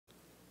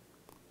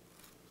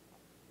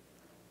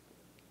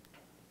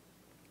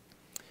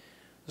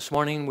This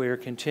morning we are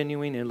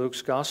continuing in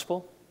Luke's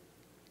Gospel.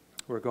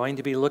 We're going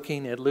to be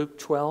looking at Luke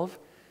 12,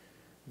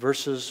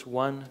 verses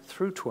 1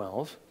 through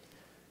 12.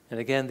 And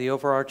again, the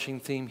overarching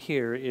theme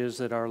here is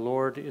that our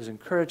Lord is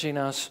encouraging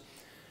us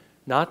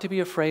not to be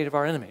afraid of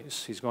our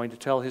enemies. He's going to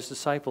tell his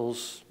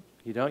disciples,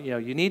 you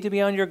need to be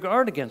on your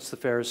guard against the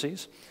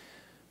Pharisees,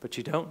 but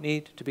you don't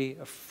need to be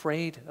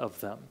afraid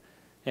of them.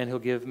 And he'll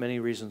give many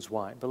reasons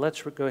why. But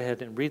let's go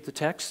ahead and read the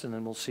text, and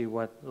then we'll see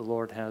what the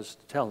Lord has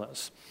to tell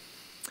us.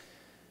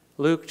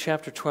 Luke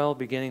chapter 12,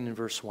 beginning in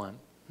verse 1.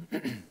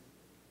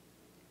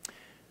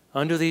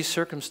 Under these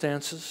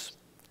circumstances,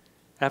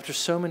 after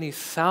so many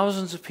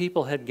thousands of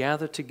people had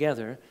gathered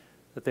together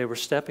that they were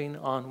stepping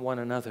on one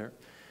another,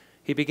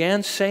 he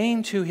began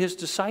saying to his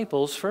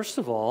disciples, first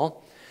of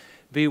all,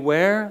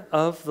 beware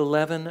of the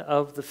leaven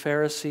of the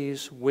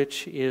Pharisees,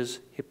 which is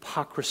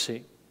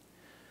hypocrisy.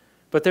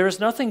 But there is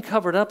nothing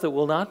covered up that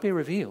will not be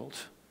revealed,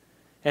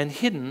 and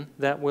hidden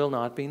that will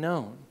not be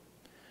known.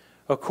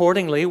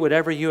 Accordingly,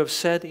 whatever you have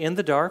said in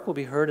the dark will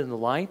be heard in the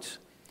light,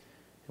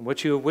 and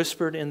what you have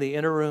whispered in the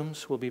inner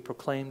rooms will be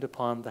proclaimed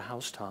upon the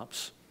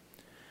housetops.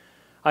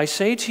 I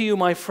say to you,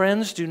 my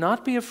friends, do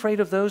not be afraid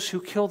of those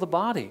who kill the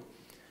body,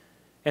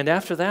 and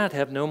after that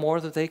have no more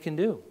that they can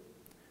do.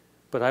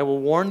 But I will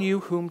warn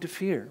you whom to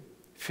fear.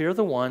 Fear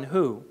the one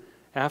who,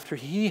 after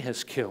he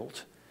has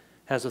killed,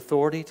 has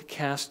authority to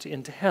cast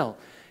into hell.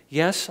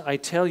 Yes, I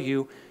tell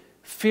you,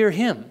 fear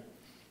him.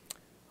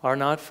 Are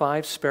not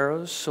 5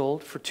 sparrows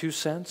sold for 2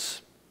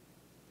 cents?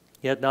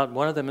 Yet not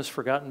one of them is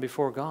forgotten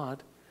before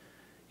God.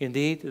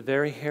 Indeed, the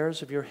very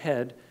hairs of your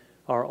head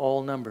are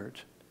all numbered.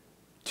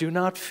 Do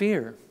not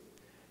fear.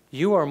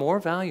 You are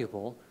more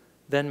valuable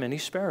than many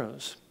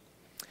sparrows.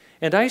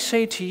 And I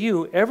say to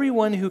you,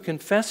 everyone who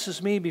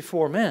confesses me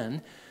before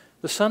men,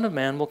 the Son of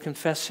Man will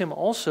confess him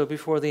also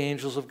before the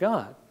angels of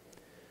God.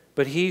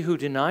 But he who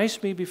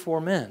denies me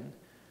before men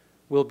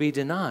will be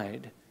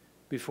denied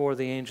before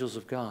the angels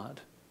of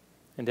God.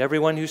 And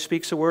everyone who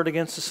speaks a word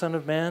against the Son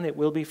of Man, it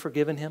will be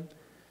forgiven him.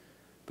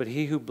 But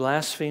he who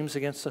blasphemes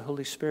against the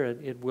Holy Spirit,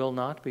 it will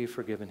not be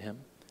forgiven him.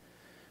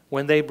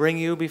 When they bring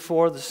you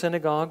before the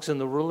synagogues and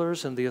the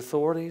rulers and the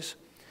authorities,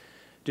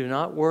 do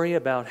not worry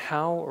about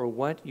how or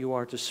what you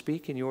are to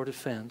speak in your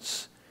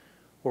defense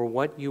or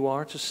what you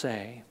are to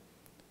say,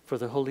 for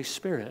the Holy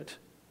Spirit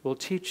will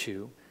teach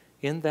you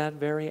in that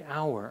very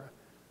hour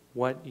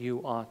what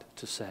you ought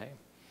to say.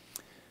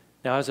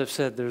 Now, as I've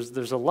said,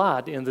 there's a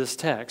lot in this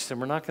text, and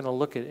we're not going to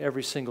look at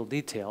every single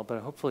detail, but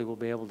hopefully we'll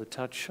be able to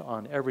touch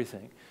on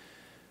everything.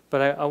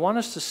 But I want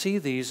us to see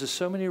these as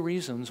so many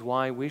reasons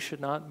why we should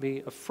not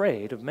be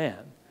afraid of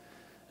man.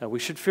 We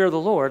should fear the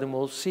Lord, and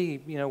we'll see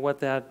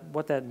what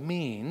that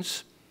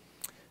means.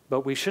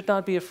 But we should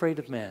not be afraid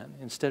of man.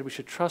 Instead, we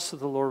should trust that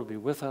the Lord will be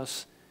with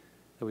us,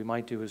 that we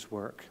might do his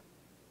work.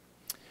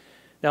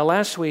 Now,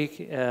 last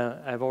week,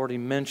 I've already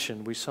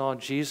mentioned, we saw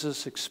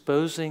Jesus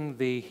exposing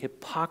the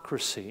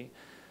hypocrisy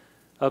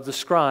of the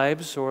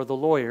scribes or the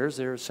lawyers.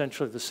 They're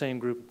essentially the same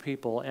group of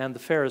people, and the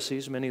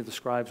Pharisees. Many of the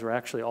scribes were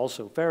actually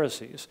also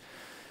Pharisees.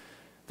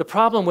 The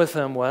problem with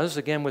them was,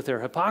 again, with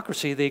their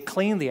hypocrisy, they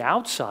cleaned the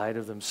outside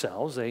of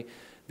themselves.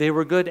 They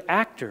were good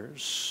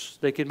actors.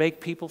 They could make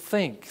people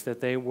think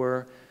that they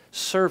were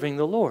serving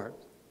the Lord.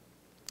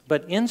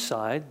 But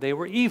inside, they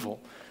were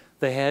evil.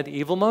 They had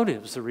evil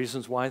motives. The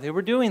reasons why they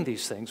were doing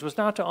these things was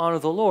not to honor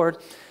the Lord,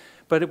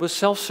 but it was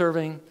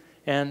self-serving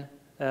and,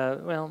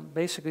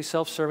 basically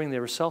self-serving. They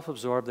were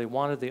self-absorbed. They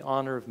wanted the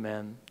honor of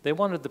men. They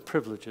wanted the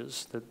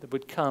privileges that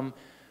would come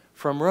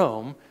from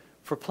Rome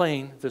for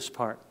playing this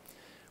part.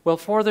 Well,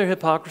 for their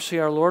hypocrisy,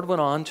 our Lord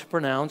went on to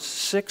pronounce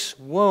 6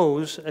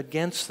 woes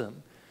against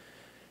them,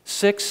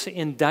 6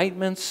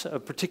 indictments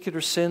of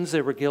particular sins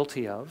they were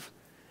guilty of,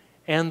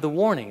 and the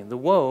warning. The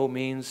woe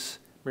means,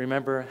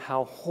 remember,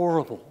 how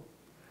horrible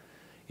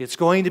it's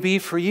going to be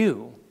for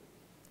you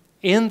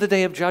in the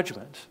day of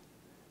judgment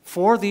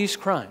for these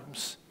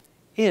crimes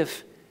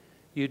if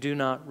you do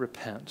not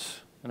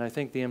repent. And I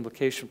think the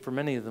implication for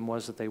many of them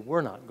was that they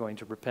were not going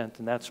to repent,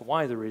 and that's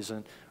the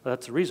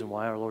reason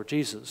why our Lord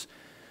Jesus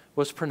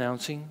was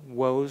pronouncing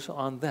woes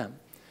on them.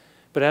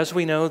 But as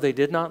we know, they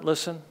did not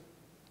listen.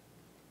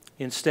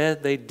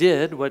 Instead, they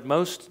did what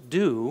most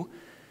do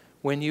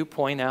when you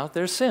point out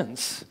their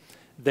sins.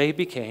 They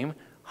became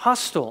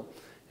hostile,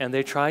 and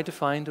they tried to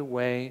find a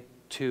way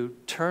to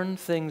turn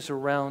things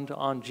around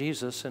on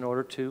Jesus in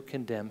order to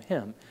condemn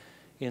him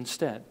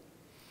instead.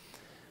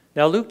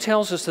 Now, Luke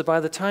tells us that by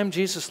the time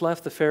Jesus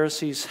left the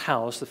Pharisee's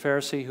house, the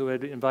Pharisee who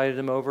had invited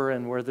him over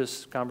and where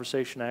this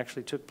conversation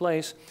actually took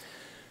place,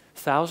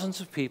 thousands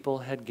of people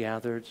had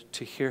gathered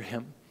to hear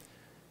him.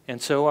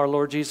 And so our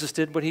Lord Jesus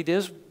did what he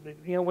does,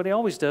 what he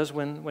always does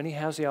when he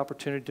has the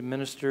opportunity to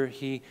minister.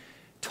 He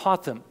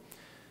taught them.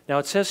 Now,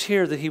 it says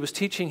here that he was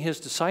teaching his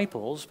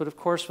disciples, but of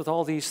course, with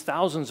all these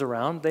thousands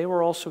around, they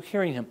were also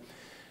hearing him.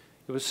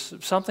 It was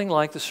something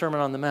like the Sermon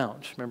on the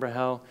Mount. Remember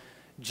how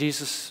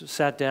Jesus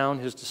sat down,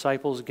 his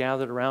disciples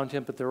gathered around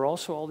him, but there were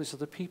also all these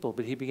other people,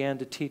 but he began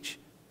to teach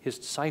his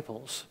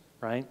disciples,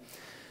 right?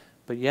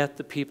 But yet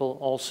the people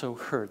also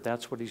heard.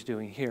 That's what he's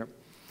doing here.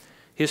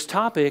 His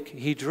topic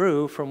he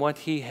drew from what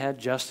he had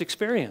just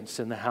experienced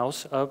in the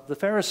house of the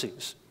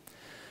Pharisees.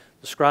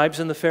 The scribes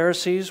and the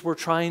Pharisees were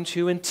trying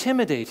to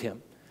intimidate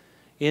him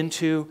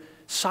into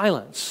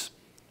silence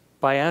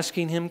by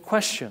asking him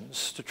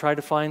questions to try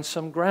to find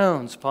some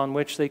grounds upon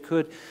which they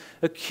could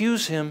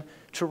accuse him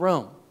to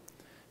Rome.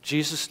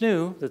 Jesus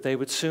knew that they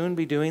would soon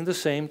be doing the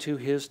same to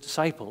his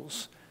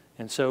disciples,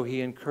 and so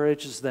he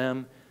encourages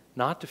them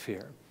not to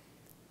fear,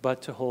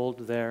 but to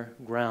hold their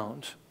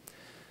ground.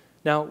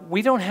 Now,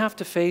 we don't have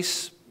to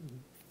face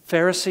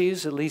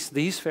Pharisees, at least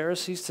these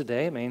Pharisees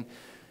today. I mean,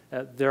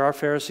 there are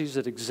Pharisees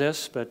that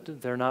exist,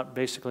 but they're not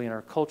basically in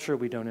our culture.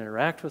 We don't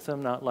interact with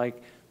them, not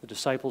like the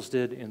disciples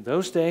did in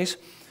those days.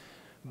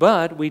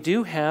 But we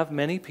do have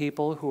many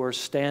people who are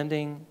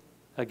standing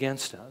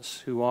against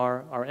us, who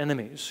are our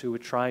enemies, who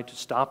would try to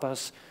stop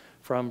us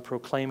from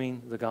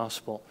proclaiming the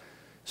gospel.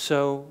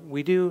 So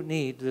we do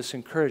need this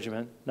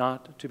encouragement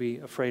not to be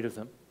afraid of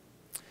them.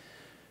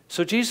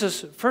 So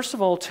Jesus, first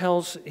of all,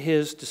 tells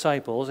his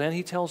disciples, and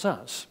he tells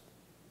us,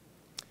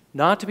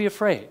 not to be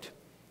afraid,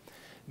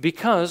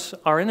 because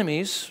our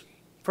enemies,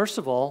 first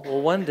of all,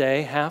 will one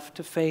day have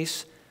to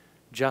face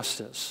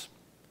justice.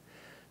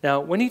 Now,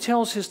 when he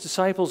tells his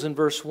disciples in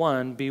verse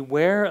 1,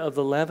 beware of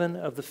the leaven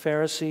of the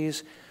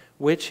Pharisees,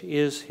 which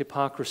is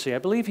hypocrisy, I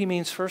believe he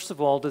means, first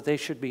of all, that they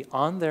should be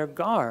on their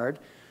guard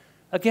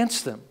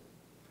against them,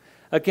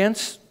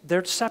 against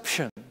their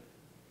deception,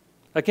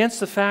 against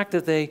the fact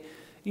that they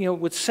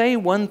would say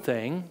one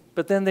thing,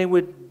 but then they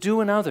would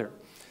do another,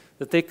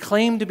 that they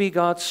claimed to be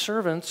God's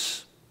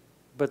servants,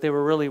 but they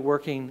were really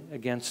working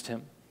against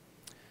him.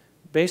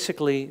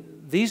 Basically,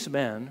 these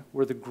men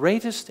were the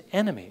greatest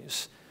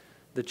enemies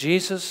that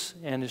Jesus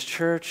and his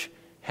church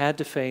had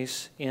to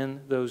face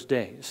in those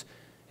days,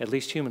 at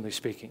least humanly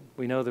speaking.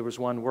 We know there was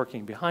one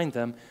working behind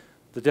them,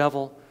 the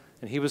devil,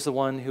 and he was the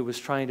one who was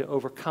trying to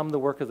overcome the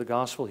work of the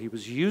gospel. He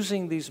was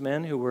using these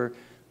men who were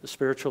the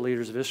spiritual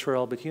leaders of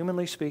Israel, but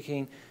humanly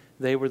speaking,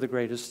 they were the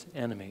greatest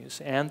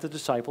enemies, and the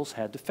disciples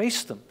had to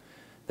face them.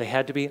 They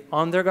had to be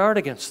on their guard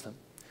against them.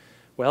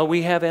 Well,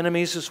 we have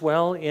enemies as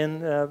well in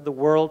the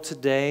world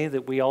today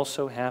that we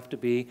also have to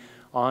be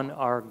on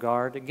our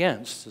guard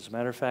against. As a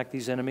matter of fact,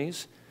 these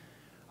enemies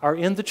are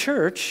in the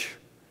church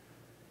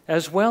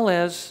as well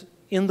as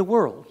in the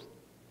world.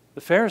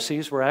 The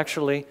Pharisees were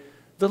actually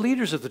the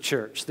leaders of the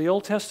church, the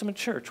Old Testament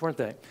church, weren't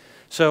they?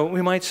 So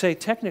we might say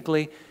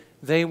technically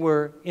they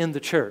were in the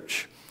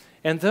church.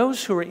 And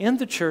those who are in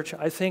the church,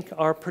 I think,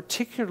 are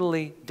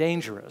particularly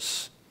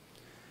dangerous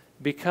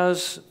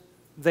because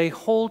they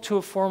hold to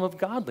a form of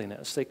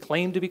godliness. They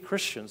claim to be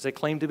Christians. They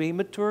claim to be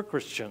mature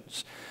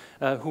Christians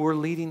who are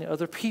leading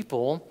other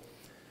people,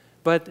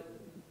 but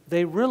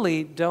they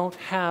really don't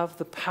have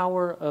the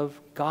power of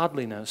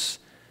godliness,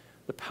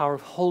 the power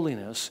of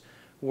holiness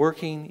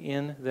working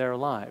in their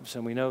lives.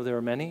 And we know there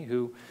are many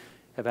who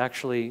have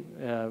actually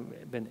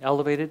been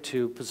elevated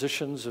to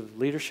positions of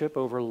leadership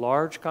over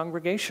large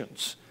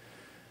congregations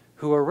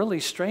who are really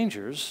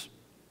strangers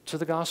to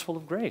the gospel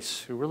of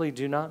grace, who really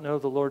do not know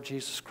the Lord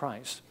Jesus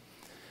Christ.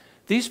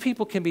 These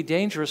people can be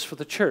dangerous for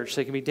the church.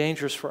 They can be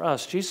dangerous for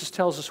us. Jesus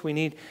tells us we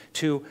need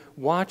to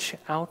watch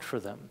out for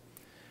them.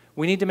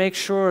 We need to make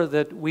sure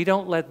that we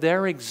don't let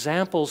their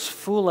examples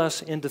fool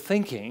us into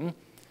thinking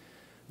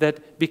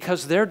that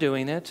because they're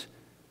doing it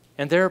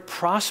and they're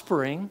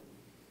prospering,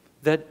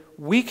 that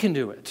we can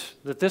do it,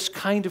 that this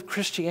kind of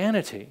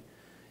Christianity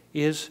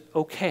is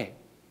okay,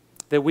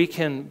 that we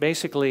can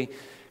basically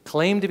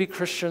claim to be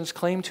Christians,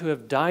 claim to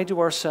have died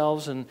to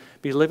ourselves and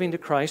be living to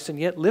Christ, and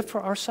yet live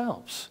for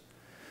ourselves.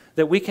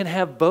 That we can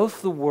have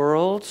both the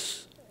world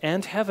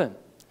and heaven.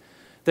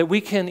 That we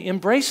can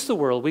embrace the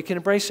world, we can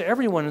embrace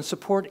everyone and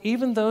support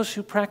even those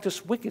who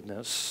practice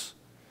wickedness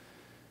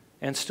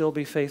and still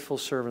be faithful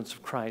servants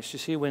of Christ. You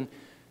see, when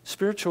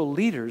spiritual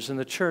leaders in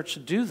the church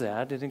do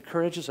that, it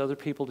encourages other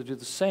people to do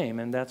the same,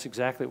 and that's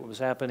exactly what was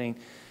happening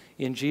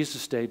in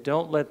Jesus' day.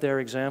 Don't let their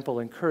example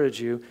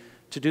encourage you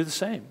to do the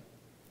same.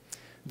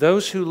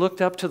 Those who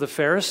looked up to the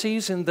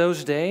Pharisees in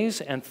those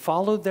days and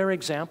followed their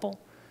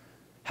example,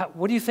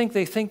 what do you think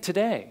they think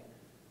today?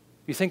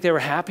 Do you think they were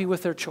happy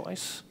with their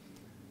choice?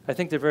 I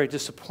think they're very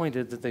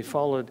disappointed that they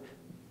followed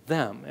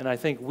them. And I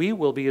think we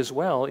will be as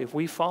well if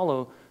we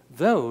follow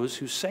those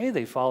who say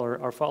they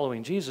are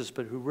following Jesus,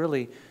 but who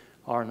really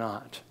are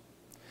not.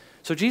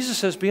 So Jesus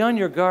says, be on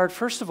your guard,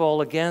 first of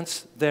all,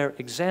 against their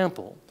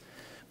example.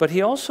 But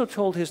he also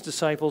told his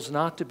disciples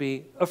not to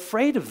be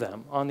afraid of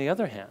them, on the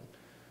other hand.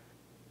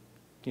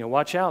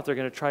 Watch out, they're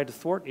going to try to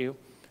thwart you.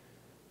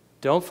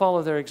 Don't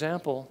follow their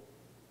example,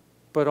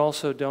 but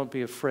also don't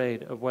be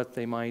afraid of what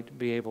they might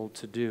be able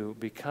to do,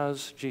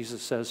 because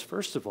Jesus says,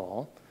 first of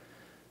all,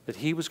 that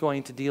he was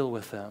going to deal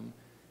with them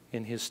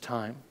in his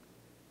time.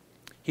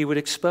 He would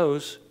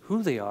expose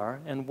who they are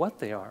and what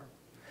they are.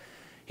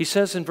 He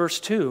says in verse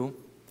 2,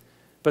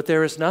 but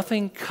there is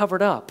nothing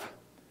covered up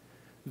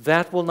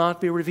that will not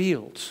be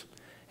revealed,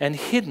 and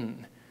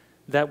hidden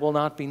that will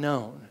not be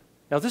known.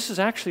 Now, this is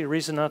actually a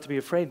reason not to be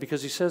afraid,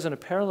 because he says in a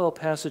parallel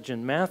passage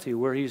in Matthew,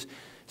 where he's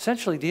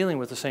essentially dealing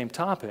with the same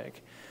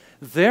topic,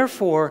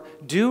 Therefore,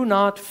 do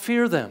not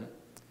fear them,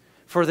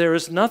 for there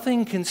is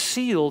nothing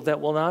concealed that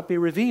will not be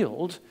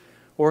revealed,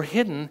 or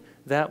hidden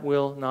that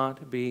will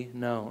not be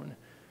known.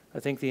 I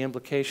think the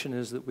implication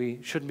is that we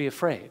shouldn't be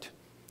afraid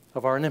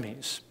of our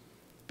enemies,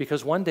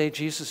 because one day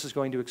Jesus is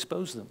going to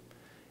expose them.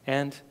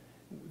 And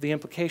the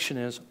implication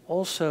is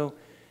also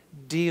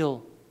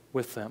deal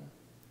with them.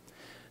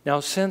 Now,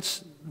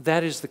 since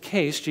that is the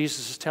case,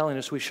 Jesus is telling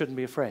us we shouldn't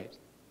be afraid.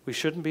 We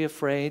shouldn't be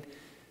afraid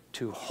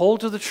to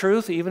hold to the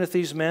truth, even if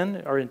these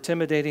men are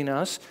intimidating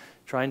us,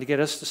 trying to get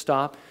us to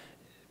stop,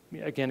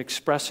 again,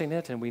 expressing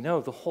it. And we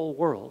know the whole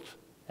world,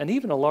 and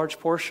even a large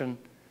portion,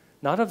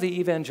 not of the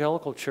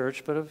evangelical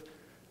church, but of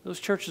those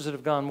churches that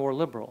have gone more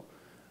liberal,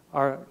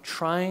 are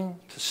trying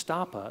to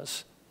stop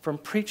us from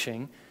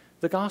preaching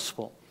the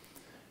gospel.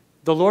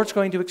 The Lord's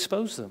going to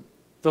expose them.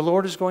 The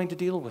Lord is going to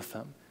deal with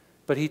them.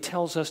 But he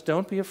tells us,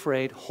 don't be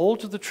afraid,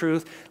 hold to the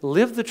truth,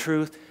 live the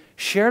truth,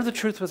 share the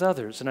truth with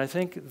others. And I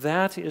think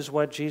that is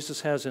what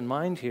Jesus has in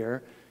mind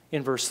here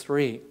in verse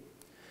 3.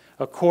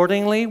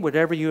 Accordingly,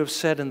 whatever you have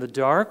said in the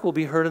dark will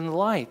be heard in the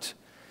light,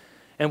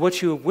 and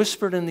what you have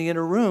whispered in the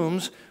inner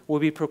rooms will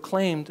be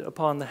proclaimed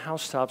upon the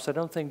housetops. I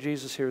don't think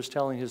Jesus here is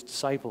telling his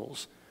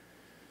disciples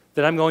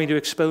that I'm going to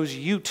expose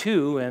you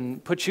too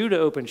and put you to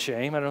open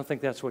shame. I don't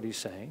think that's what he's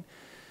saying.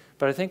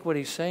 But I think what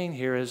he's saying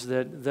here is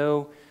that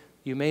though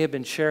you may have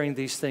been sharing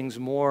these things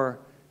more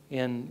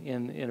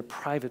in a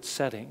private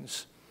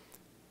settings,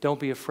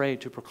 don't be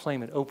afraid to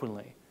proclaim it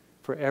openly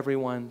for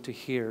everyone to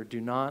hear. Do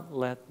not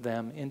let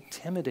them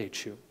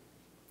intimidate you.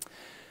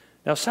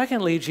 Now,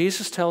 secondly,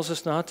 Jesus tells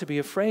us not to be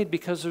afraid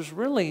because there's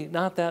really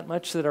not that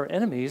much that our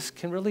enemies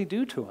can really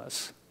do to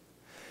us.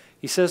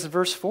 He says in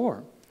verse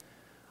 4,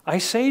 I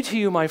say to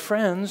you, my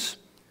friends,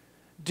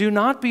 do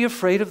not be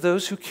afraid of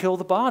those who kill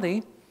the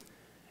body,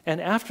 and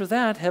after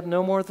that have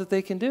no more that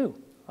they can do.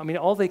 I mean,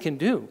 all they can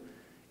do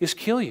is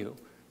kill you.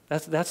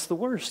 That's the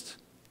worst.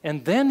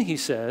 And then he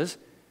says,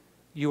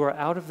 you are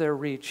out of their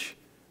reach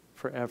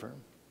forever.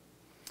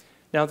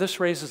 Now, this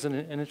raises an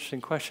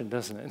interesting question,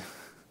 doesn't it?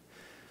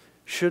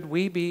 Should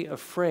we be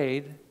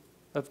afraid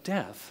of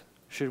death?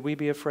 Should we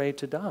be afraid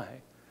to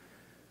die?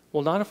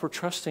 Well, not if we're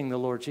trusting the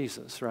Lord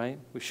Jesus, right?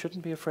 We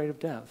shouldn't be afraid of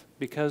death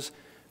because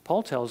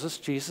Paul tells us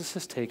Jesus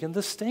has taken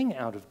the sting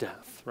out of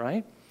death,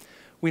 right?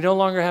 We no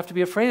longer have to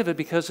be afraid of it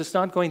because it's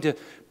not going to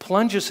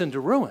plunge us into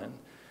ruin.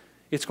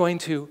 It's going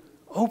to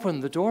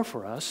open the door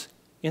for us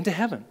into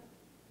heaven.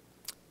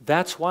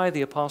 That's why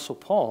the Apostle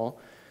Paul,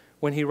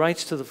 when he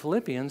writes to the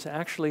Philippians,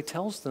 actually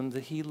tells them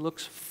that he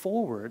looks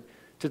forward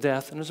to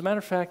death. And as a matter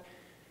of fact,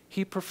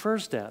 he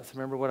prefers death.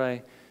 Remember what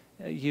I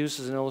used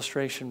as an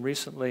illustration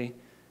recently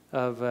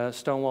of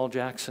Stonewall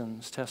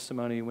Jackson's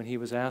testimony when he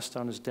was asked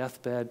on his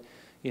deathbed,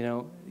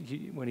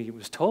 when he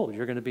was told,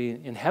 you're going to be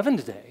in heaven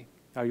today.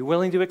 Are you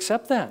willing to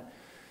accept that?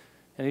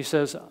 And he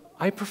says,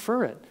 I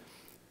prefer it.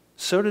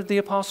 So did the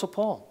Apostle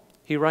Paul.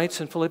 He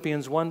writes in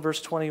Philippians 1,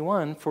 verse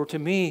 21, for to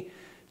me,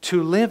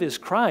 to live is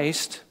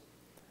Christ,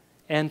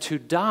 and to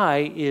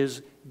die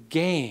is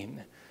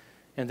gain.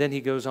 And then he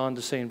goes on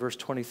to say in verse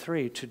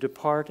 23, to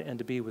depart and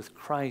to be with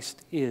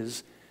Christ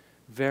is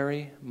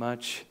very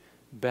much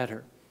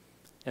better.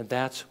 And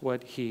that's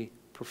what he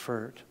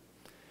preferred.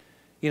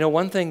 You know,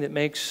 one thing that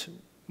makes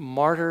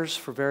martyrs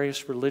for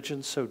various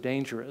religions so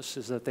dangerous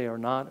is that they are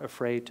not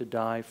afraid to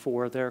die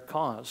for their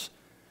cause.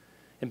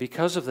 And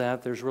because of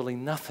that, there's really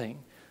nothing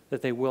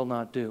that they will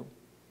not do.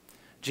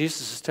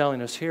 Jesus is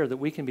telling us here that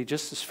we can be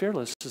just as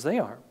fearless as they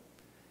are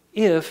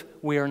if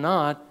we are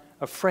not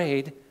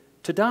afraid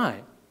to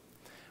die.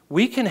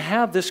 We can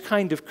have this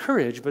kind of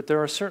courage, but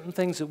there are certain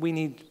things that we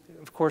need,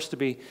 of course, to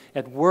be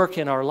at work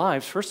in our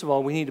lives. First of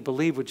all, we need to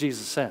believe what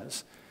Jesus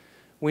says.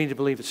 We need to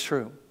believe it's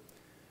true.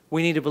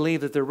 We need to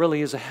believe that there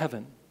really is a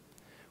heaven.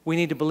 We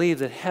need to believe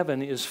that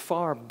heaven is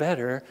far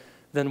better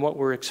than what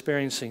we're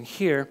experiencing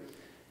here.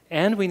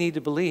 And we need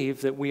to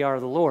believe that we are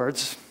the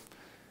Lord's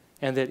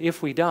and that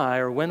if we die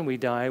or when we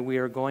die, we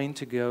are going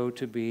to go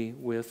to be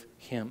with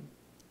him.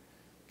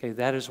 Okay,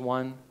 that is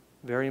one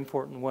very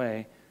important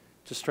way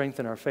to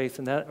strengthen our faith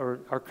and that,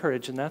 or our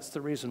courage, and that's the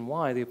reason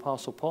why the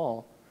Apostle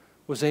Paul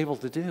was able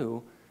to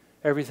do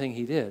everything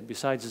he did.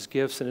 Besides his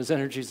gifts and his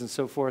energies and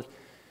so forth,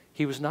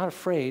 he was not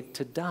afraid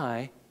to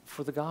die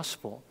for the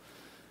gospel.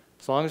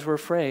 As long as we're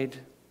afraid,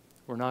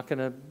 we're not going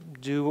to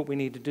do what we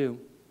need to do.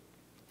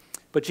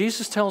 But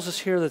Jesus tells us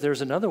here that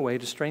there's another way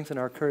to strengthen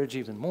our courage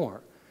even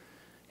more,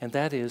 and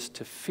that is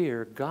to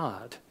fear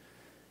God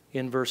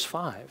in verse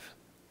 5.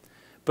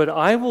 But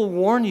I will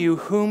warn you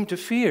whom to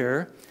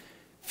fear.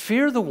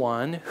 Fear the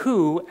one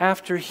who,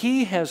 after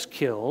he has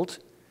killed,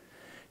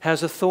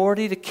 has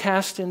authority to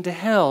cast into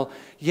hell.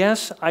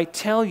 Yes, I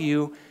tell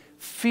you,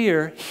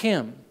 fear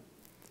him.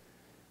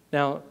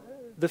 Now,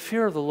 the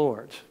fear of the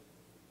Lord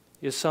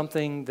is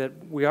something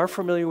that we are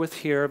familiar with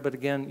here, but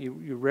again,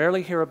 you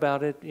rarely hear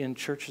about it in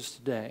churches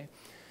today.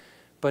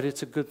 But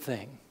it's a good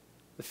thing.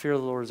 The fear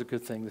of the Lord is a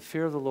good thing. The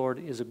fear of the Lord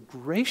is a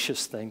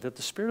gracious thing that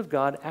the Spirit of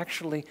God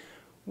actually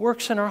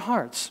works in our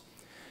hearts.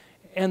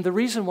 And the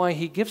reason why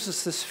he gives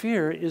us this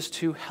fear is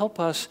to help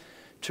us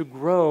to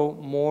grow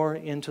more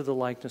into the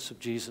likeness of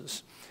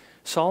Jesus.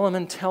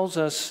 Solomon tells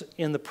us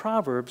in the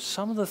Proverbs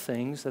some of the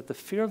things that the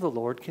fear of the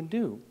Lord can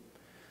do.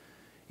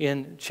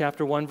 In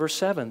chapter 1, verse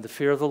 7, the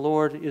fear of the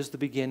Lord is the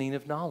beginning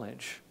of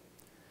knowledge.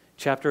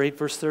 Chapter 8,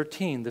 verse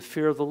 13, the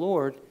fear of the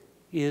Lord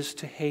is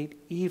to hate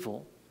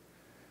evil.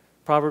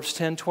 Proverbs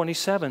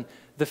 10:27,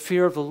 the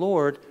fear of the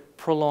Lord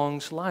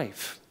prolongs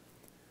life.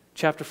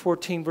 Chapter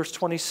 14, verse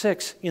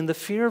 26, in the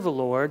fear of the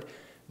Lord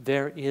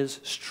there is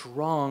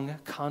strong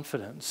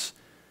confidence.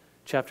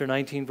 Chapter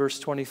 19, verse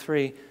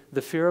 23,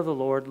 the fear of the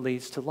Lord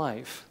leads to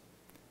life.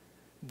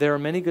 There are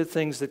many good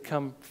things that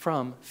come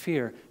from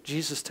fear.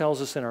 Jesus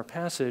tells us in our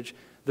passage,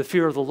 the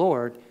fear of the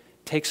Lord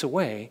takes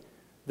away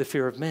the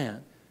fear of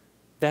man.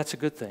 That's a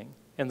good thing.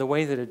 And the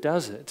way that it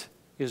does it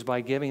is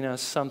by giving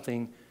us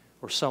something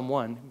or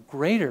someone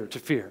greater to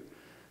fear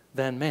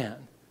than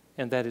man,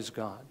 and that is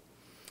God.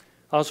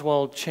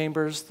 Oswald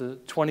Chambers, the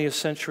 20th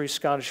century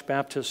Scottish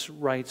Baptist,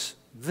 writes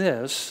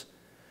this: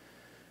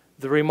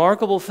 the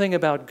remarkable thing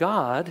about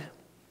God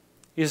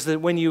is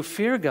that when you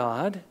fear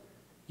God,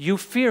 you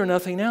fear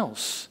nothing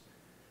else.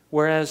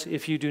 Whereas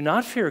if you do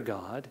not fear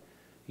God,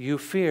 you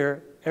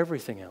fear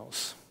everything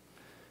else.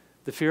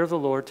 The fear of the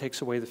Lord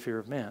takes away the fear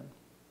of man.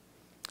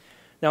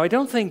 Now, I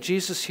don't think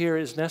Jesus here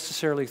is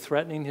necessarily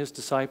threatening his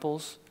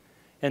disciples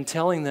and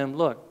telling them,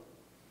 look,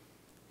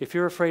 if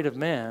you're afraid of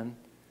man,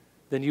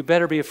 then you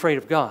better be afraid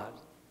of God,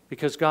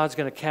 because God's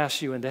going to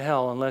cast you into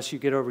hell unless you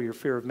get over your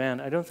fear of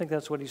man. I don't think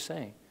that's what he's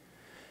saying.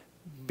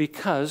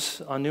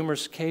 Because on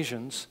numerous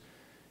occasions,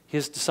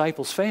 his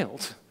disciples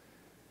failed,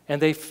 and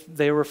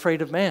they were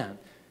afraid of man,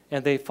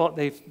 and they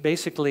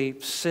basically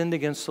sinned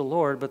against the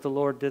Lord, but the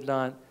Lord did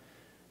not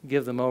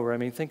give them over. I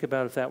mean, think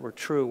about if that were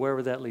true, where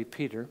would that leave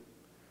Peter,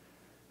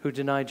 who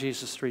denied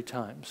Jesus 3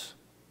 times?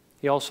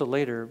 He also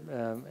later,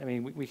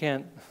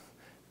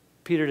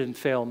 Peter didn't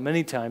fail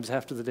many times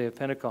after the day of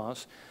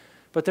Pentecost,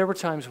 but there were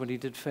times when he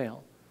did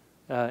fail.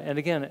 And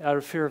again, out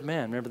of fear of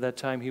man. Remember that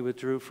time he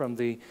withdrew from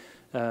the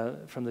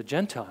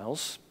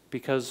Gentiles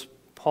because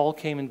Paul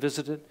came and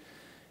visited,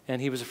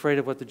 and he was afraid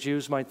of what the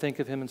Jews might think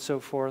of him and so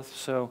forth.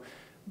 So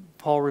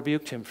Paul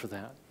rebuked him for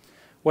that.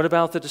 What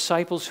about the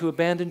disciples who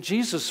abandoned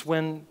Jesus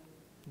when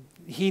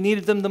he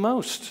needed them the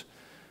most?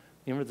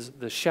 Remember,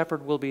 the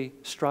shepherd will be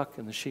struck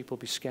and the sheep will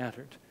be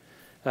scattered.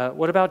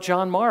 What about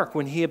John Mark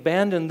when he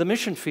abandoned the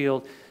mission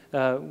field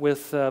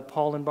with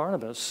Paul and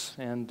Barnabas?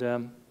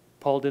 And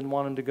Paul didn't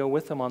want him to go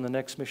with him on the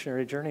next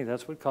missionary journey.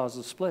 That's what caused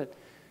the split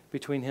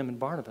between him and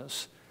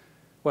Barnabas.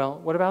 Well,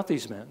 what about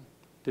these men?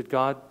 Did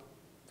God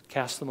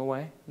cast them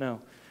away?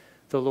 No.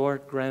 The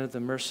Lord granted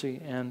them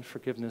mercy and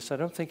forgiveness. I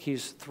don't think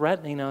he's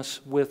threatening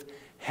us with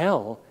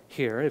hell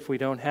here if we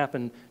don't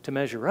happen to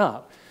measure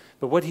up.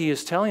 But what he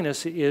is telling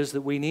us is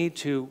that we need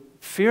to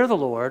fear the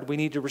Lord. We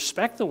need to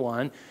respect the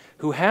one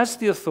who has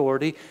the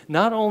authority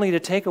not only to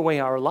take away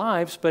our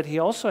lives, but he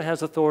also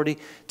has authority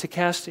to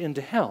cast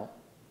into hell.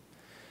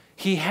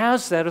 He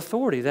has that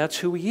authority. That's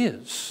who he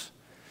is.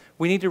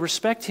 We need to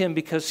respect him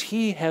because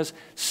he has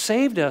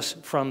saved us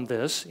from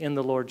this in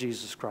the Lord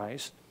Jesus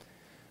Christ.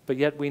 But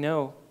yet we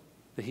know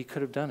that he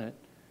could have done it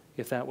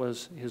if that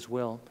was his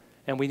will.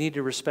 And we need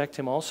to respect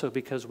him also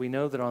because we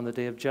know that on the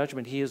day of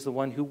judgment, he is the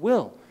one who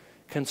will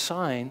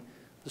consign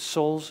the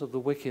souls of the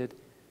wicked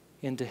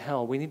into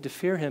hell. We need to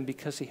fear him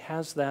because he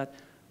has that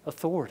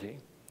authority.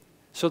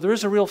 So there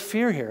is a real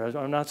fear here.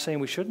 I'm not saying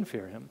we shouldn't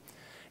fear him.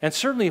 And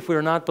certainly if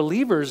we're not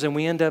believers and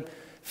we end up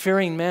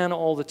fearing man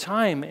all the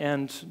time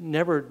and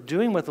never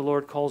doing what the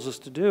Lord calls us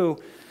to do,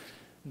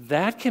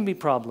 that can be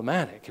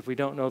problematic. If we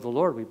don't know the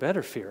Lord, we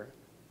better fear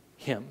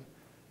him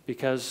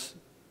because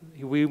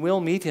we will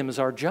meet him as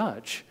our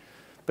judge.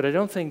 But I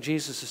don't think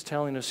Jesus is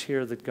telling us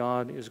here that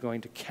God is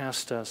going to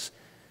cast us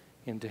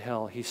into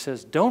hell. He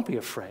says, don't be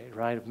afraid,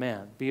 right, of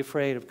man. Be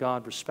afraid of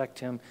God, respect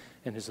him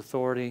and his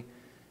authority,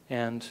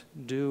 and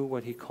do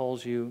what he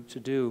calls you to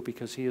do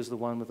because he is the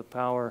one with the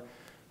power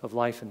of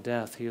life and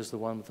death. He is the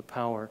one with the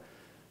power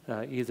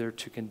either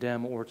to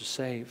condemn or to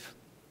save.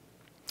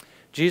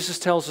 Jesus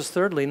tells us,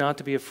 thirdly, not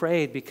to be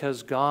afraid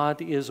because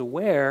God is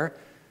aware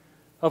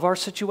of our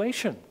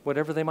situation,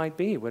 whatever they might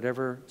be,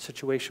 whatever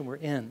situation we're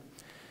in.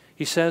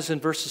 He says in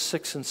verses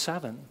 6 and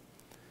 7,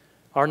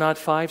 are not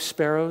 5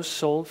 sparrows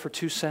sold for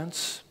 2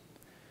 cents?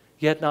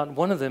 Yet not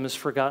one of them is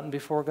forgotten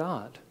before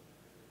God.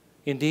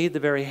 Indeed, the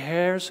very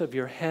hairs of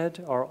your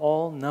head are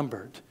all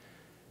numbered.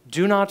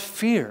 Do not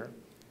fear.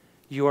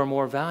 You are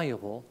more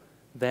valuable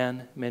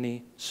than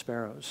many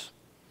sparrows.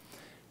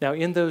 Now,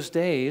 in those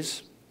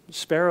days,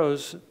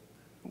 sparrows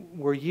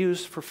were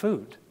used for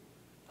food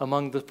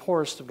among the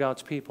poorest of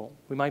God's people.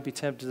 We might be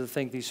tempted to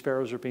think these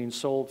sparrows are being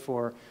sold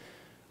for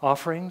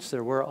offerings.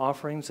 There were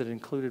offerings that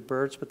included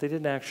birds, but they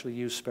didn't actually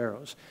use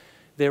sparrows.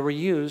 They were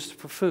used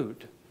for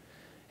food.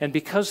 And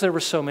because there were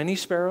so many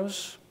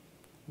sparrows,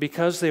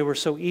 because they were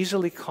so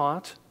easily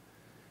caught,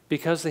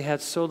 because they had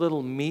so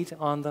little meat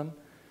on them,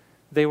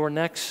 they were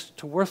next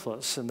to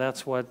worthless. And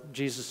that's what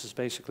Jesus is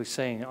basically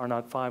saying, are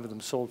not 5 of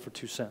them sold for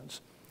 2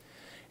 cents?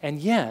 And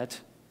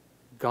yet,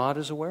 God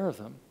is aware of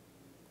them.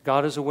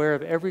 God is aware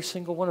of every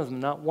single one of them.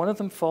 Not one of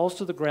them falls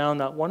to the ground.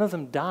 Not one of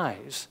them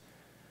dies.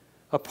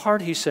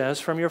 Apart, he says,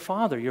 from your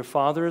Father. Your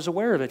Father is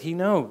aware of it. He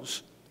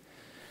knows.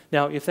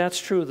 Now, if that's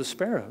true of the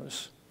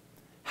sparrows,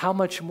 how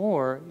much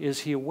more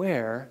is he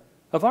aware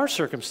of our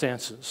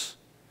circumstances?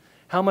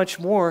 How much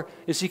more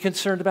is he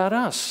concerned about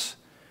us,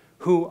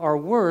 who are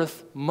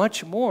worth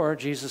much more,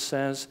 Jesus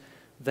says,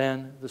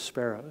 than the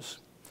sparrows?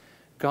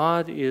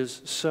 God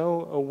is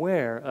so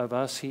aware of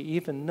us, he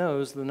even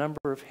knows the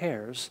number of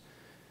hairs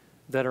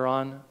that are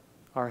on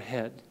our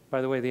head.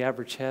 By the way, the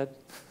average head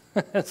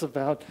has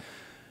about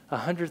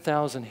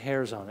 100,000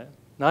 hairs on it.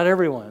 Not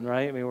everyone,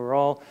 right? I mean, we're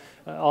all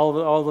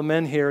the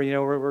men here,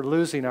 we're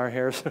losing our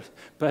hairs.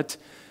 But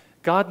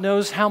God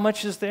knows how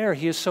much is there.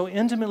 He is so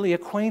intimately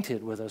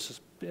acquainted with us.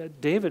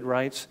 David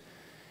writes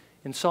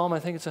in Psalm, I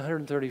think it's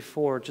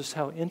 134, just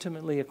how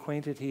intimately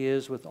acquainted he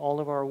is with all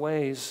of our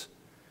ways.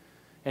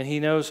 And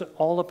he knows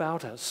all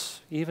about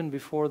us, even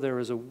before there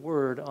is a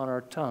word on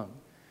our tongue.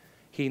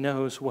 He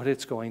knows what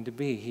it's going to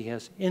be. He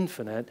has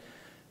infinite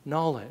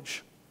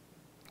knowledge.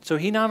 So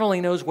he not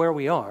only knows where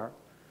we are,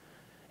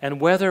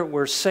 and whether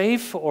we're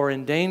safe or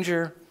in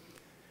danger,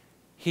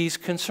 he's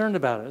concerned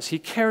about us. He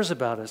cares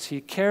about us. He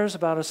cares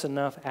about us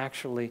enough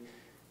actually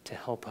to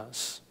help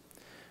us.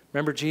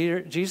 Remember,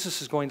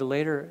 Jesus is going to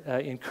later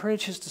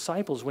encourage his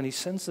disciples when he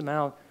sends them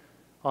out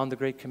on the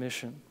Great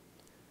Commission.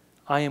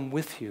 I am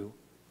with you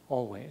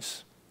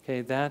always.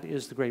 Okay, that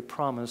is the great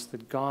promise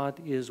that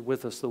God is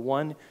with us. The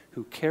one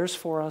who cares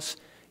for us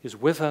is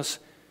with us.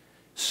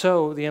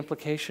 So the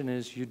implication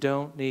is you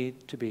don't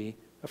need to be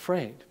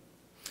afraid.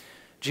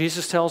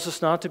 Jesus tells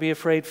us not to be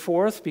afraid,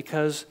 fourth,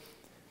 because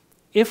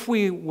if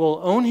we will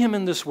own him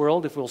in this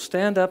world, if we'll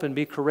stand up and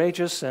be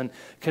courageous and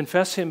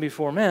confess him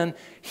before men,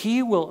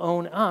 he will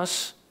own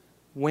us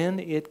when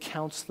it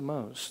counts the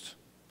most.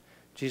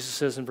 Jesus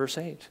says in verse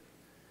 8,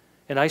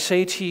 and I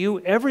say to you,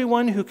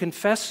 everyone who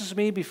confesses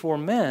me before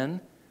men,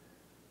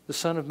 the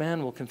Son of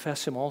Man will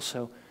confess him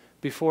also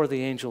before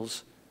the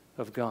angels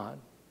of God.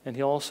 And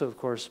he also, of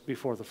course,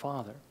 before the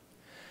Father.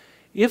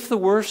 If the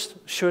worst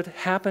should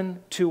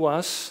happen to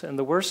us, and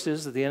the worst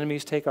is that the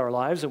enemies take our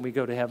lives and we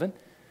go to heaven,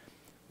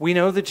 we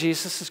know that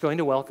Jesus is going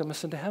to welcome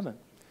us into heaven.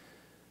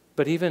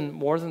 But even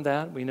more than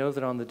that, we know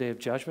that on the day of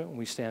judgment, when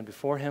we stand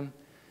before him,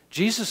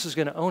 Jesus is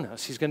going to own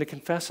us. He's going to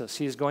confess us.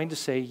 He is going to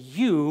say,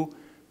 you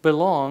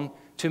belong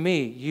to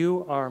me.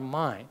 You are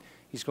mine.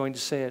 He's going to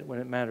say it when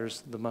it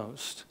matters the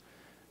most.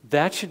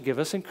 That should give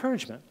us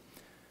encouragement.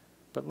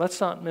 But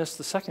let's not miss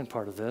the second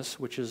part of this,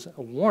 which is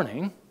a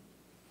warning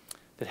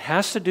that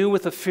has to do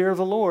with the fear of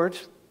the Lord.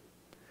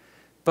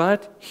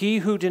 But he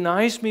who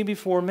denies me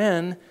before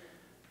men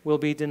will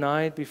be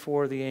denied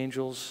before the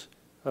angels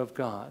of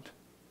God.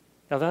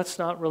 Now, that's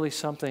not really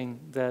something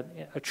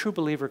that a true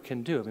believer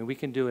can do. I mean, we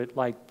can do it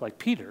like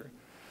Peter,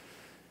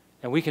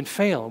 and we can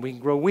fail, and we can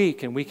grow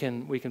weak, and we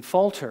can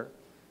falter.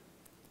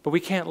 But we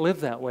can't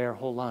live that way our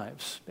whole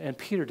lives. And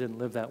Peter didn't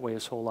live that way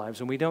his whole lives.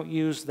 And we don't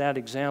use that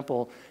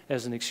example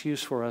as an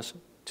excuse for us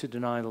to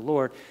deny the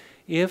Lord.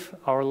 If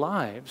our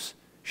lives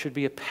should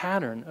be a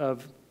pattern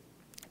of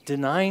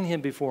denying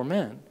him before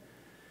men,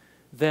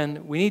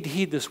 then we need to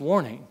heed this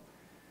warning.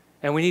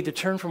 And we need to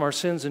turn from our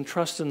sins and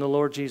trust in the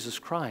Lord Jesus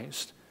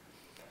Christ.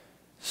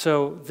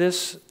 So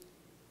this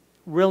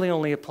really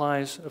only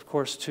applies, of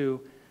course,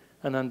 to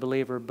an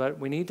unbeliever, but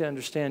we need to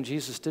understand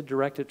Jesus did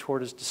direct it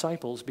toward his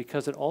disciples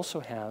because it also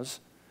has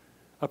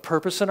a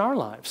purpose in our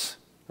lives,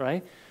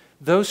 right?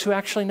 Those who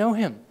actually know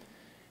him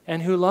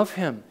and who love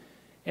him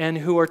and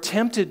who are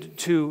tempted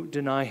to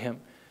deny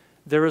him.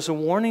 There is a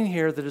warning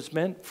here that is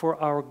meant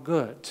for our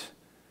good.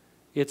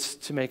 It's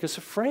to make us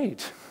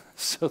afraid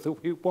so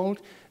that we won't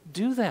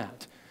do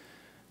that.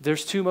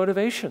 There's two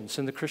motivations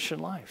in the Christian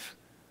life.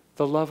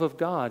 The love of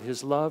God,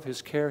 his love,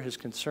 his care, his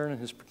concern,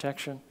 and his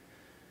protection,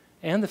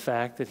 and the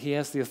fact that he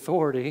has the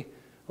authority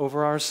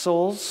over our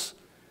souls.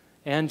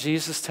 And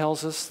Jesus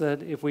tells us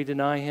that if we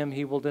deny him,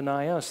 he will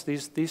deny us.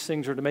 These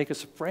things are to make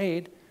us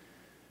afraid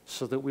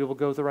so that we will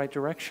go the right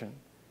direction.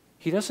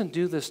 He doesn't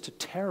do this to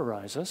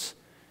terrorize us.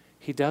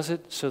 He does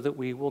it so that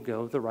we will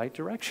go the right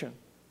direction.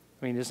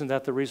 I mean, isn't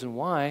that the reason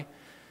why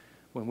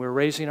when we're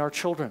raising our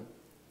children,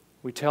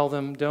 we tell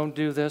them, don't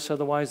do this,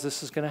 otherwise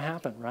this is going to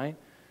happen, right?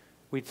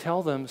 We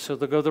tell them so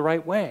they'll go the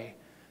right way.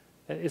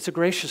 It's a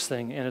gracious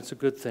thing and it's a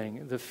good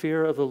thing. The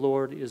fear of the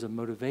Lord is a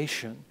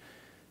motivation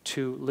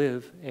to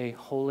live a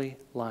holy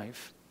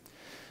life.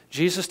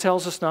 Jesus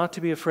tells us not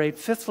to be afraid,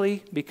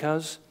 fifthly,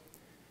 because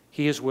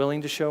he is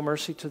willing to show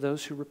mercy to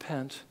those who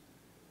repent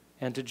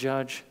and to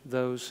judge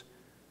those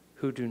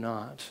who do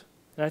not.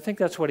 And I think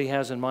that's what he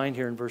has in mind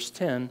here in verse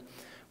 10,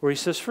 where he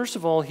says, first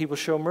of all, he will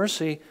show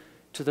mercy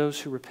to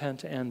those who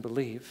repent and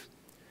believe.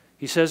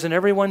 He says, and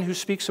everyone who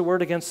speaks a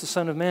word against the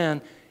Son of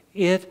Man,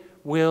 it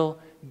will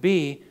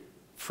be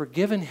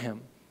forgiven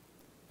him.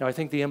 Now, I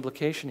think the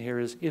implication here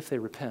is if they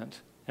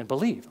repent and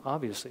believe.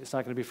 Obviously, it's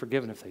not going to be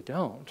forgiven if they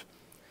don't.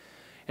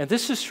 And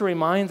this is to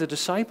remind the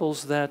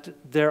disciples that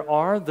there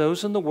are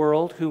those in the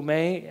world who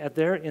may,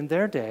 in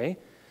their day,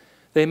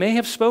 they may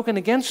have spoken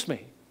against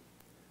me,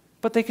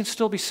 but they can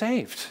still be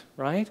saved,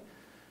 right?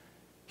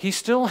 He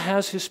still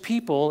has his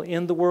people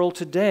in the world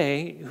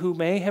today who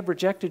may have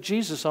rejected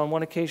Jesus on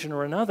one occasion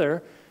or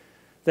another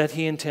that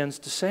he intends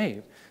to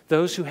save.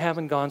 Those who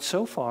haven't gone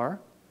so far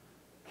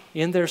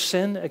in their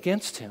sin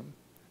against him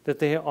that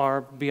they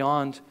are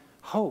beyond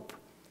hope.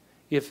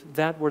 If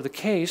that were the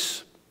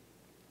case,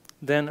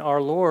 then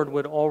our Lord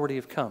would already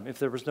have come if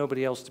there was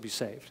nobody else to be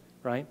saved,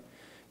 right?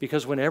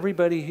 Because when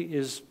everybody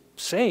is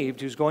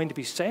saved who's going to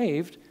be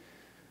saved,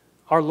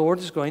 our Lord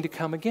is going to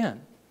come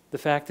again. The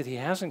fact that he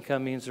hasn't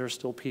come means there are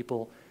still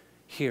people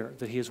here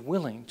that he is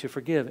willing to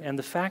forgive. And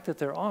the fact that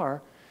there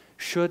are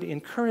should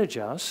encourage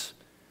us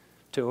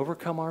to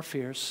overcome our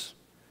fears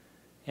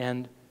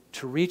and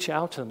to reach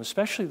out to them,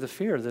 especially the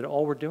fear that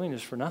all we're doing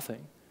is for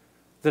nothing,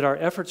 that our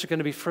efforts are going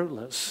to be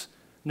fruitless.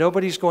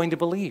 Nobody's going to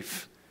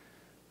believe.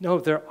 No,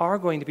 there are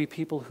going to be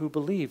people who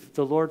believe.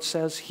 The Lord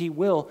says he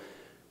will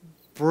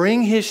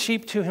bring his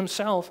sheep to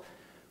himself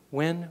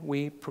when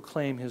we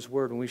proclaim his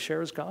word, when we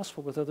share his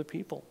gospel with other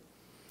people.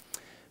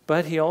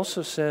 But he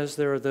also says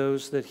there are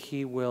those that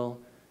he will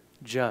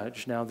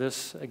judge. Now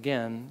this,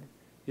 again,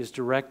 is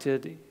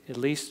directed, at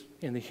least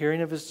in the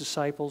hearing of his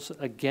disciples,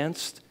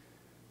 against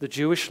the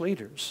Jewish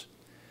leaders.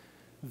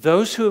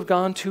 Those who have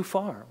gone too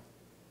far,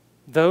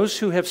 those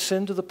who have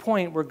sinned to the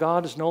point where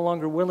God is no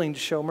longer willing to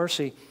show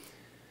mercy.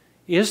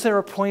 Is there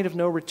a point of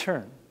no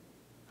return?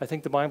 I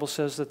think the Bible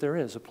says that there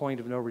is a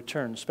point of no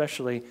return,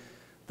 especially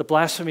the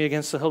blasphemy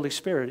against the Holy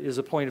Spirit is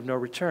a point of no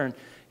return.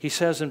 He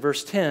says in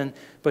verse 10,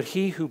 "But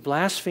he who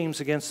blasphemes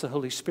against the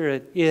Holy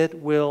Spirit, it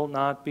will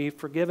not be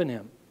forgiven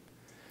him."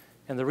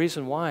 And the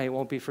reason why it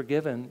won't be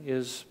forgiven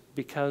is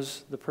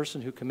because the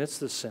person who commits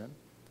this sin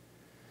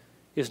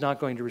is not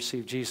going to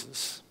receive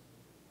Jesus,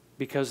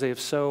 because they have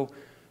so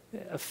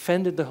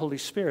offended the Holy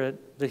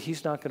Spirit that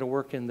he's not going to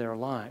work in their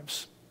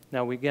lives.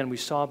 Now, we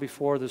saw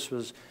before this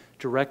was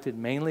directed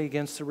mainly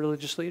against the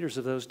religious leaders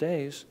of those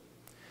days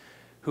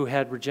who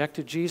had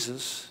rejected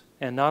Jesus,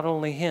 and not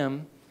only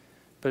him,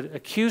 but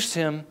accused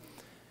him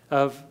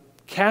of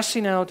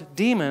casting out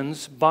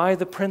demons by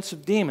the prince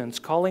of demons,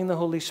 calling the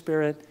Holy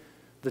Spirit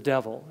the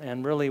devil.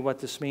 And really what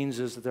this means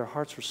is that their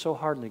hearts were so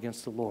hardened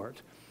against the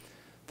Lord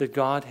that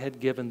God had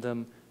given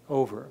them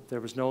over.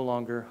 There was no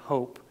longer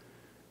hope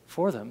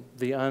for them,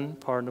 the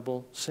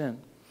unpardonable sin.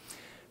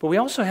 But we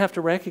also have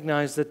to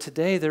recognize that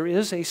today there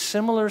is a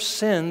similar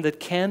sin that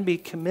can be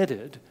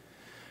committed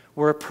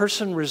where a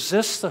person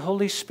resists the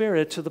Holy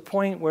Spirit to the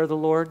point where the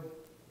Lord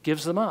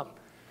gives them up.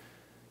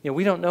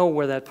 We don't know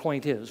where that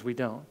point is. We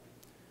don't.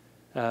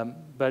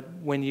 But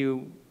when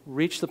you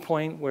reach the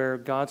point where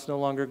God's no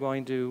longer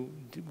going to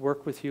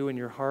work with you in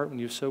your heart, when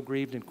you've so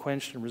grieved and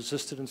quenched and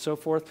resisted and so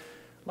forth,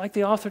 like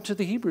the author to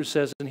the Hebrews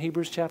says in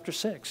Hebrews chapter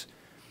 6,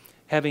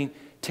 having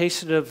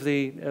tasted of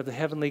the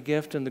heavenly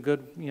gift and the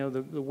good,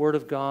 the Word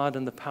of God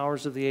and the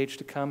powers of the age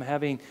to come,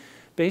 having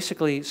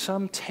basically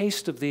some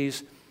taste of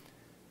these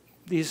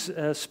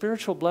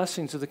spiritual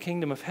blessings of the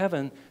kingdom of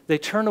heaven, they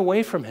turn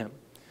away from him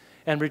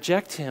and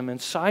reject him and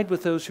side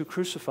with those who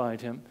crucified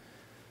him.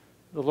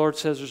 The Lord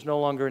says there's no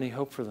longer any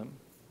hope for them,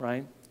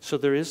 right? So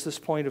there is this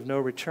point of no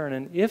return.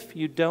 And if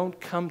you don't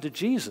come to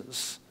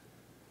Jesus,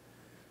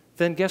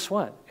 then guess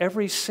what?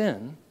 Every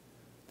sin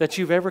that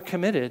you've ever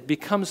committed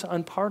becomes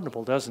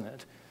unpardonable, doesn't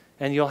it?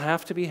 And you'll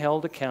have to be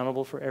held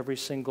accountable for every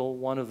single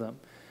one of them.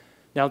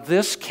 Now,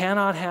 this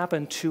cannot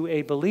happen to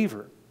a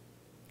believer.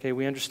 Okay,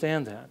 we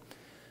understand that.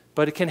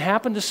 But it can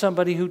happen to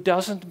somebody who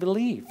doesn't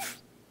believe.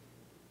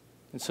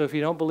 And so if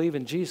you don't believe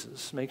in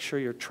Jesus, make sure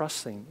you're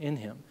trusting in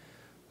him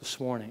this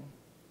morning.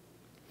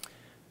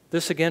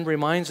 This again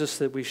reminds us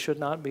that we should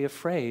not be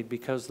afraid,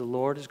 because the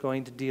Lord is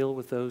going to deal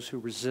with those who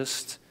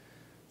resist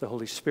the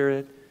Holy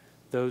Spirit,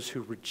 those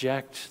who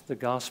reject the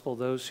gospel,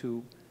 those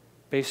who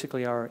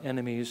basically are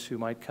enemies who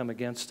might come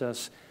against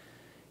us.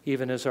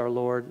 Even as our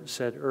Lord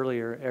said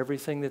earlier,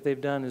 everything that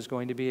they've done is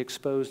going to be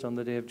exposed on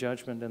the day of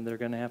judgment, and they're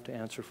going to have to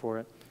answer for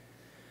it.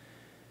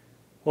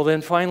 Well,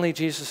 then finally,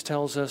 Jesus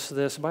tells us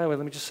this. By the way,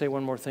 let me just say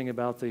one more thing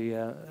about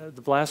the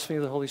blasphemy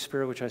of the Holy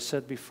Spirit, which I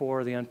said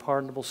before, the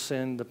unpardonable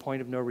sin, the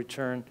point of no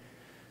return.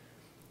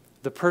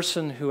 The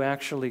person who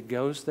actually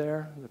goes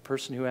there, the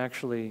person who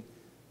actually,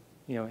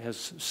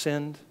 has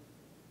sinned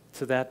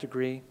to that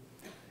degree,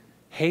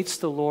 hates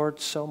the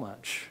Lord so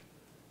much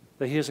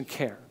that he doesn't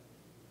care,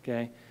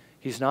 okay?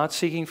 He's not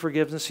seeking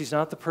forgiveness. He's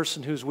not the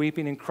person who's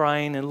weeping and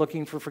crying and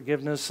looking for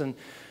forgiveness and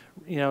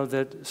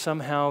that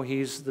somehow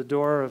the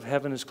door of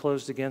heaven is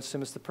closed against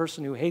him. It's the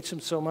person who hates him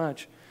so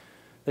much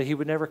that he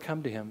would never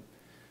come to him.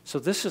 So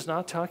this is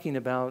not talking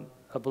about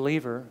a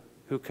believer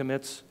who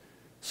commits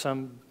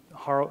some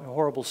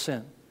horrible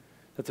sin,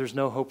 that there's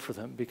no hope for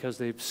them because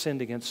they've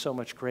sinned against so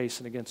much grace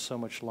and against so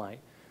much light.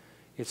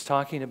 It's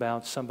talking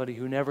about somebody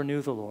who never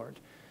knew the Lord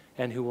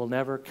and who will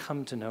never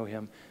come to know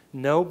him.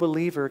 No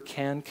believer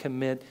can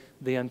commit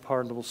the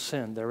unpardonable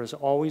sin. There is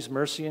always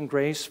mercy and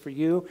grace for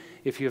you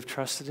if you have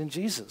trusted in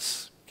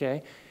Jesus,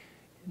 okay?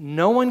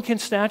 No one can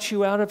snatch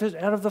you out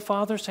of the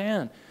Father's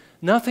hand.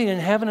 Nothing in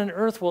heaven and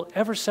earth will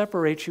ever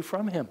separate you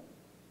from him,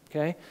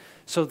 okay?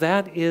 So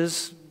that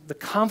is the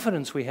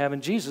confidence we have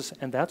in Jesus,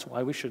 and that's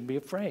why we shouldn't be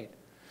afraid.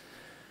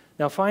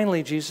 Now,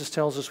 finally, Jesus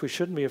tells us we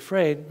shouldn't be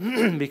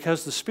afraid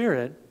because the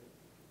Spirit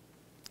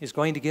is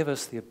going to give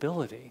us the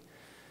ability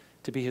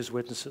to be His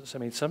witnesses. I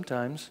mean,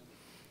 sometimes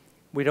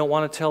we don't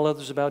want to tell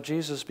others about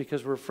Jesus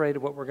because we're afraid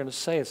of what we're going to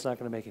say. It's not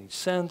going to make any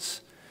sense.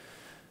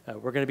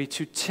 We're going to be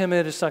too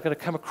timid. It's not going to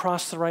come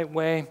across the right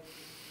way.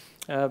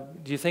 Do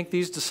you think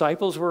these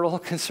disciples were all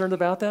concerned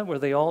about that? Were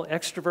they all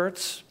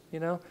extroverts,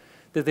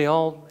 Were they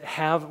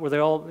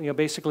all,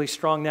 basically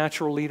strong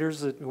natural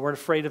leaders who weren't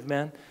afraid of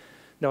men?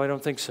 No, I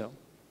don't think so.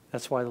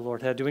 That's why the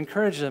Lord had to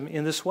encourage them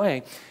in this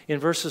way. In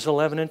verses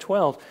 11 and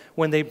 12,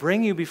 when they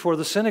bring you before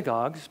the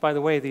synagogues, by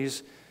the way,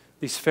 these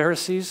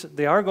Pharisees,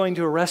 they are going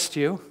to arrest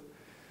you.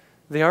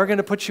 They are going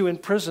to put you in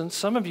prison.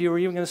 Some of you are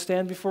even going to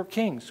stand before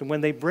kings. And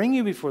when they bring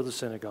you before the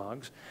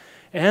synagogues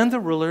and the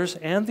rulers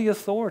and the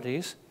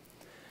authorities,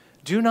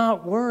 do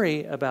not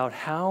worry about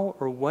how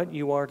or what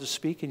you are to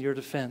speak in your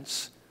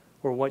defense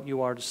or what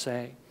you are to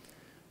say,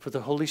 for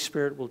the Holy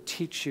Spirit will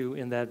teach you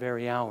in that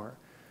very hour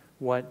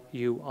what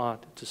you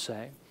ought to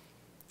say.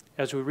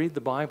 As we read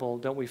the Bible,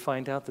 don't we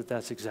find out that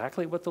that's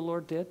exactly what the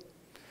Lord did?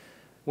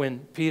 When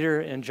Peter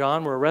and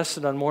John were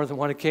arrested on more than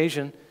one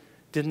occasion,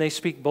 didn't they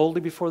speak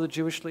boldly before the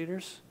Jewish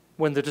leaders?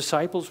 When the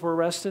disciples were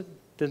arrested,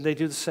 didn't they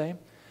do the same?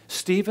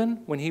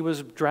 Stephen, when he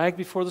was dragged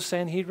before the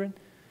Sanhedrin,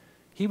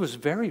 he was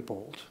very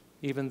bold,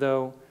 even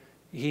though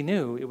he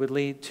knew it would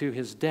lead to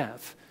his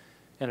death.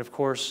 And of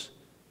course,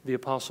 the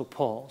Apostle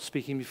Paul,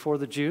 speaking before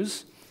the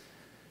Jews,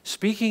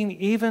 speaking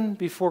even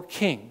before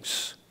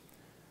kings.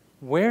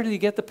 Where did he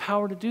get the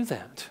power to do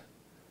that?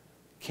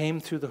 Came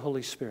through the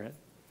Holy Spirit.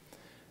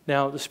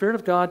 Now, the Spirit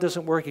of God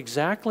doesn't work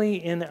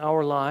exactly in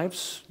our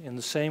lives in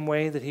the same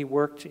way that He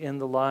worked in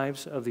the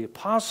lives of the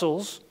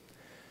apostles,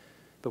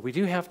 but we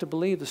do have to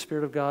believe the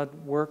Spirit of God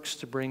works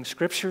to bring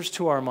scriptures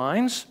to our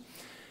minds.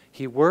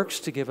 He works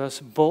to give us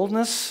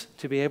boldness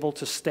to be able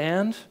to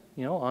stand,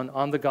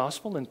 on the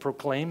gospel and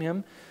proclaim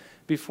Him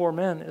before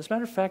men. As a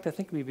matter of fact, I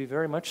think we'd be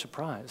very much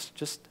surprised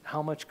just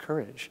how much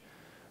courage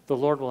the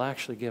Lord will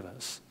actually give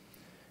us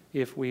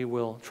if we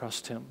will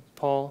trust Him.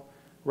 Paul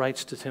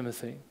writes to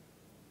Timothy,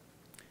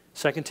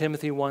 2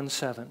 Timothy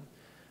 1:7,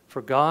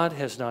 for God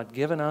has not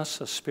given us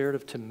a spirit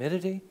of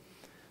timidity,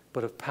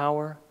 but of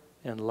power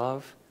and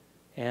love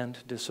and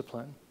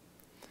discipline.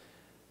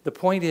 The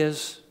point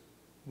is,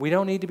 we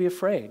don't need to be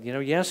afraid.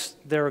 Yes,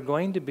 there are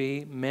going to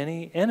be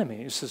many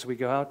enemies as we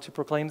go out to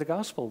proclaim the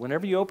gospel.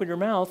 Whenever you open your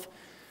mouth,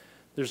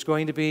 there's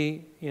going to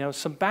be,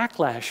 some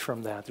backlash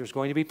from that. There's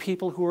going to be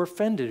people who are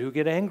offended, who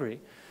get angry.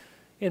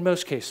 In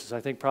most cases,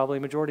 I think probably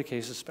majority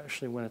cases,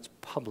 especially when it's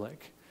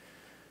public.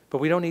 But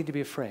we don't need to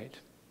be afraid.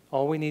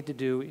 All we need to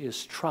do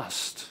is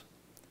trust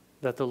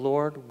that the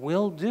Lord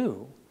will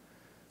do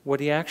what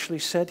He actually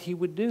said He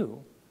would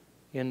do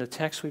in the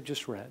text we've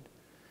just read,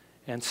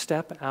 and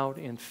step out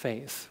in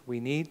faith. We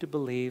need to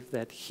believe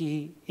that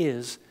He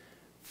is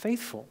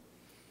faithful.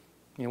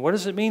 What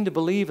does it mean to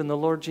believe in the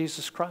Lord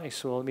Jesus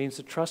Christ? Well, it means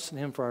to trust in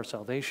Him for our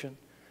salvation,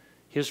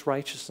 His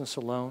righteousness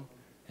alone,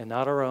 and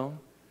not our own.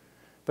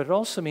 But it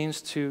also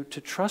means to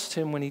trust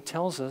Him when He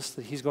tells us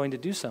that He's going to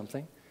do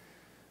something,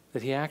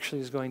 that He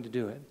actually is going to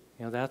do it.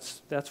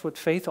 That's what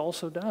faith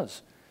also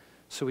does.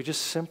 So we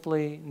just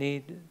simply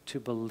need to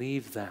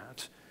believe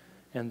that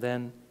and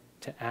then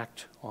to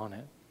act on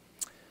it.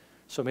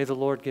 So may the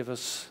Lord give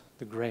us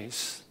the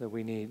grace that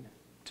we need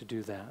to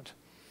do that.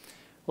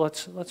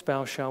 Let's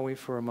bow, shall we,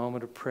 for a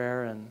moment of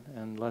prayer,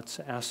 and let's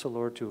ask the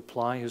Lord to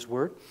apply His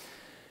word.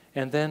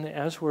 And then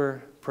as we're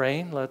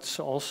praying, let's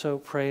also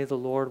pray the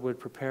Lord would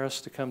prepare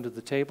us to come to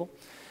the table.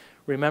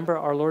 Remember,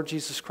 our Lord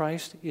Jesus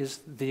Christ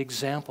is the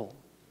example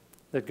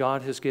that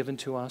God has given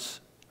to us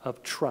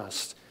of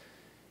trust.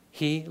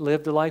 He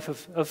lived a life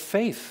of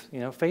faith.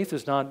 Faith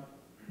is not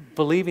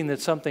believing that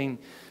something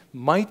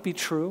might be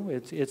true.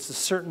 It's the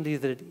certainty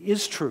that it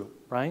is true,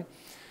 right?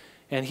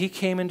 And He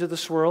came into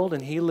this world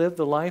and He lived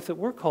the life that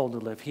we're called to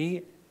live.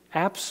 He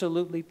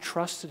absolutely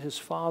trusted His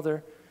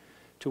Father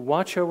to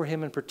watch over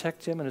Him and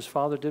protect Him, and His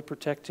Father did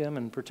protect Him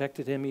and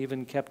protected Him,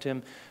 even kept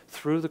Him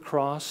through the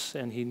cross.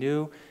 And He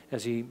knew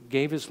as He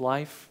gave His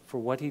life for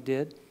what He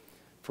did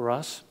for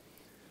us,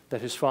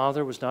 that His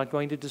Father was not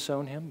going to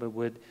disown Him, but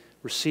would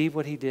receive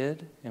what He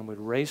did and would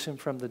raise Him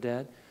from the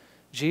dead.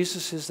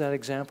 Jesus is that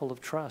example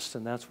of trust,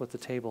 and that's what the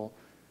table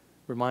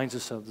reminds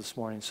us of this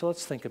morning. So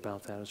let's think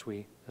about that as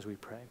we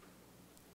pray.